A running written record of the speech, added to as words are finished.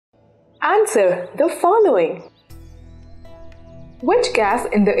Answer the following. Which gas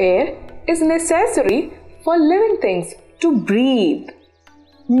in the air is necessary for living things to breathe?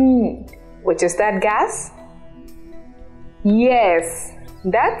 Which is that gas? Yes,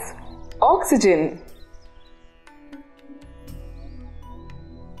 that's oxygen.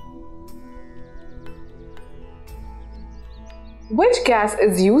 Which gas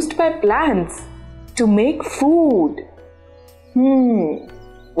is used by plants to make food?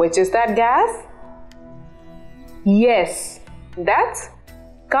 Which is that gas? Yes, that's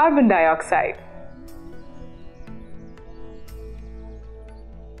carbon dioxide.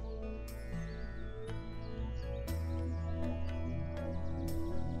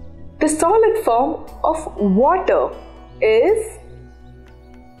 The solid form of water is?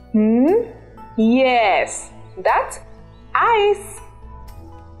 Yes, that's ice.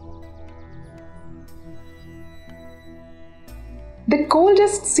 The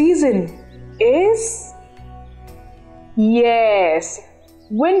coldest season is? Yes,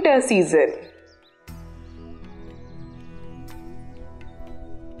 winter season.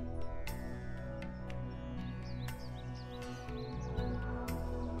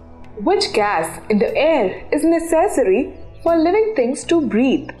 Which gas in the air is necessary for living things to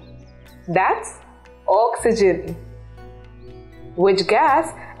breathe? That's oxygen. Which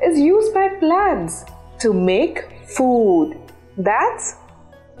gas is used by plants to make food? That's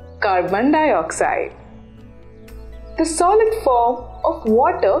carbon dioxide. The solid form of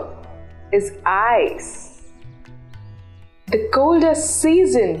water is ice. The coldest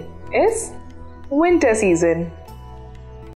season is winter season.